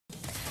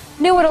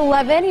New at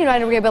 11,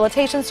 United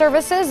Rehabilitation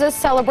Services is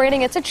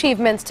celebrating its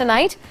achievements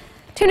tonight.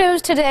 2 News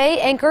Today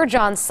anchor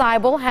John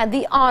Seibel had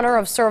the honor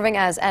of serving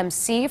as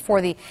MC for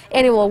the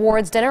annual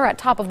awards dinner at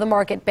Top of the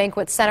Market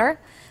Banquet Center.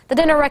 The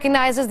dinner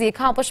recognizes the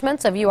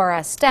accomplishments of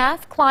URS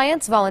staff,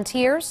 clients,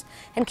 volunteers,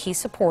 and key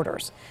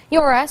supporters.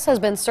 URS has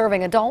been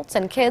serving adults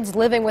and kids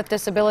living with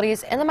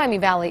disabilities in the Miami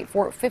Valley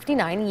for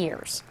 59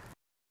 years.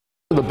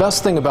 The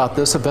best thing about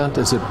this event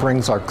is it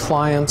brings our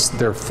clients,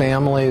 their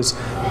families,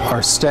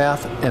 our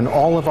staff, and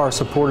all of our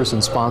supporters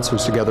and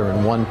sponsors together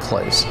in one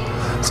place.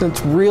 So it's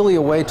really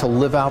a way to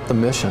live out the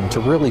mission, to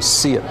really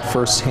see it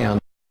firsthand.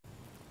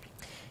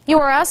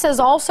 URS is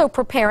also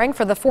preparing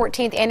for the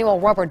 14th annual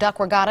Rubber Duck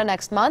Regatta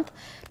next month.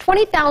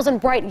 20,000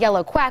 bright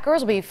yellow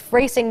quackers will be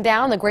racing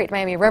down the Great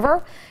Miami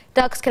River.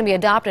 Ducks can be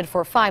adopted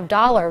for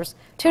 $5.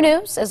 2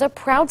 News is a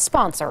proud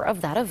sponsor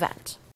of that event.